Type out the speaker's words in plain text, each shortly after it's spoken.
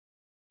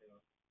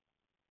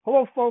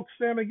Hello, folks.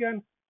 Sam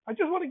again. I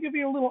just want to give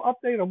you a little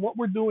update on what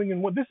we're doing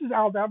and what this is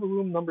Aldabra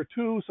room number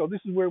 2. So this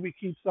is where we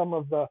keep some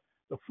of the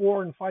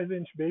 4 and 5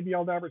 inch baby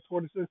Aldabra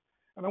tortoises.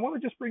 And I want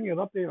to just bring you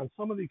an update on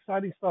some of the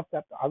exciting stuff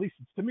that, at least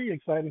it's to me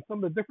exciting,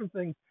 some of the different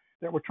things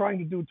that we're trying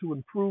to do to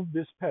improve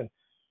this pen.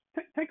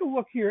 Take a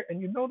look here, and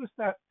you notice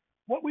that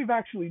what we've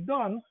actually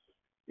done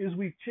is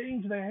we've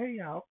changed the hay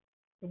out,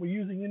 and we're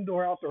using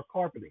indoor-outdoor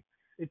carpeting.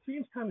 It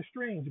seems kind of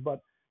strange,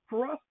 but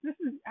for us, this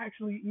is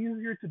actually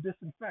easier to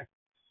disinfect.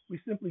 We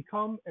simply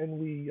come and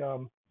we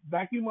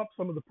vacuum up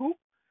some of the poop,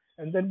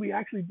 and then we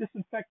actually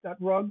disinfect that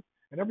rug,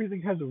 and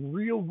everything has a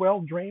real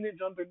well drainage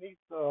underneath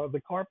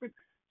the carpet,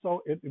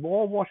 so it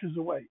all washes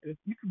away.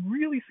 You can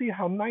really see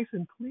how nice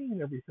and clean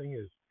everything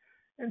is.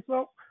 And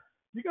so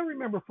you got to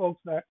remember,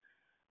 folks, that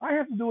I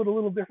have to do it a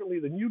little differently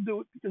than you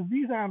do it because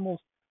these animals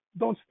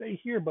don't stay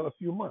here but a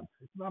few months.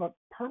 It's not a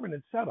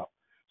permanent setup.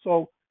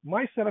 So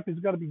my setup has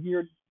got to be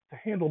geared to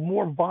handle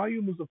more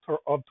volumes of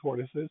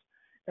tortoises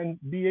and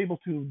be able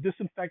to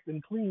disinfect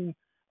and clean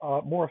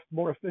more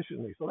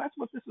efficiently. So that's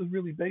what this is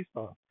really based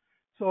on.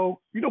 So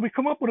we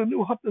come up with a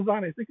new hut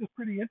design. I think is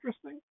pretty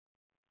interesting.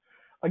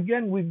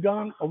 Again, we've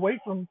gone away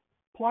from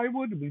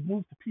plywood and we've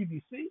moved to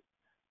PVC.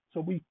 So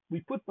we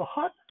put the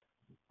hut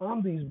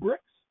on these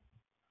bricks.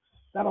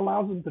 That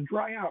allows them to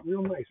dry out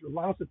real nice. It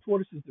allows the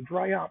tortoises to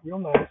dry out real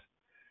nice.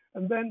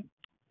 And then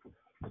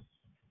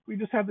we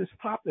just have this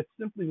top that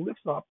simply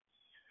lifts up.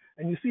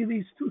 And you see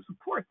these two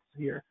supports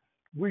here.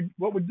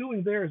 What we're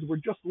doing there is we're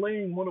just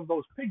laying one of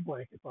those pig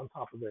blankets on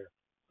top of there.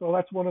 So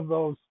that's one of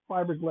those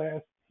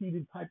fiberglass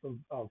heated type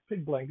of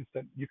pig blankets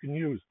that you can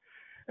use.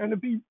 And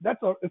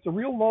it's a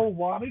real low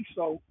wattage,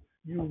 so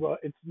you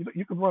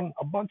can run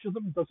a bunch of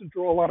them. It doesn't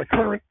draw a lot of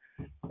current,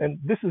 and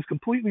this is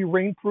completely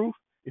rainproof.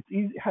 It's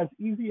easy, has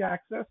easy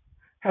access.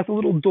 Has a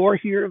little door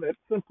here that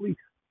simply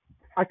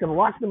I can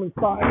lock them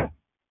inside,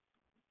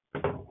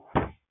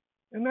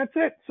 and that's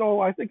it. So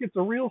I think it's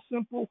a real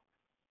simple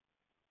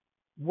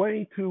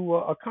way to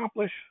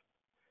accomplish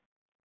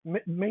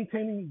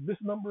maintaining this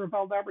number of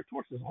Aldabra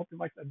tortoises. I hope you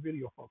like that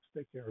video, folks.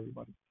 Take care,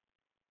 everybody.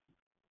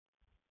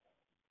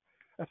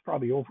 That's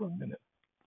probably over a minute.